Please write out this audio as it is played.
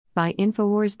By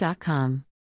Infowars.com.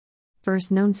 First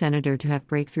known senator to have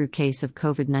breakthrough case of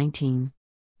COVID-19.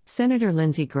 Senator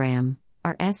Lindsey Graham,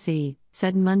 RSC,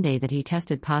 said Monday that he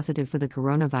tested positive for the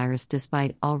coronavirus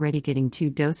despite already getting 2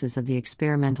 doses of the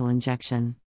experimental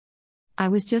injection. "I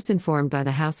was just informed by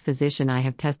the House physician I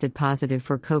have tested positive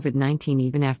for COVID-19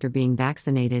 even after being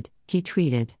vaccinated," he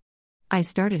tweeted. "I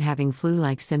started having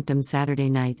flu-like symptoms Saturday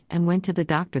night and went to the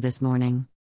doctor this morning."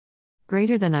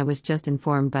 I was just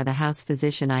informed by the House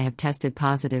physician I have tested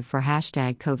positive for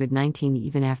 #COVID-19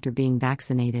 even after being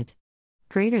vaccinated.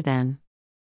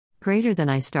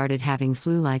 I started having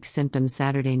flu-like symptoms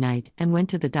Saturday night and went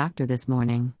to the doctor this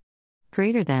morning.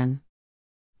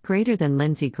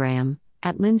 Lindsey Graham,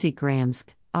 at Lindsey Grahamsk,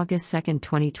 August 2,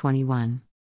 2021.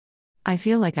 "I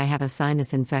feel like I have a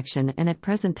sinus infection and at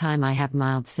present time I have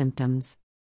mild symptoms.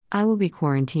 I will be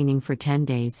quarantining for 10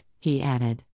 days, he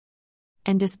added.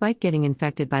 And despite getting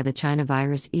infected by the China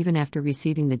virus even after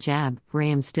receiving the jab,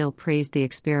 Graham still praised the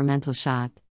experimental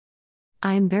shot.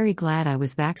 "I am very glad I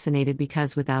was vaccinated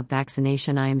because without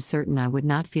vaccination I am certain I would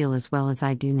not feel as well as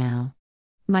I do now.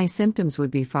 My symptoms would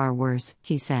be far worse,"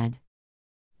 he said.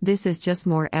 This is just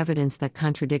more evidence that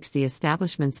contradicts the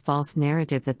establishment's false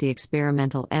narrative that the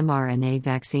experimental mRNA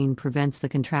vaccine prevents the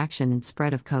contraction and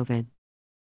spread of COVID.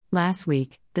 Last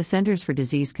week, the Centers for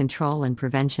Disease Control and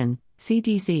Prevention,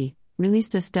 CDC,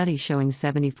 released a study showing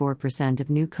 74% of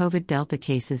new COVID Delta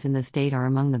cases in the state are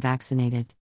among the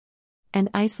vaccinated. And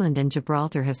Iceland and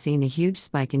Gibraltar have seen a huge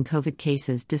spike in COVID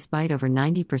cases despite over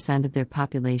 90% of their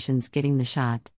populations getting the shot.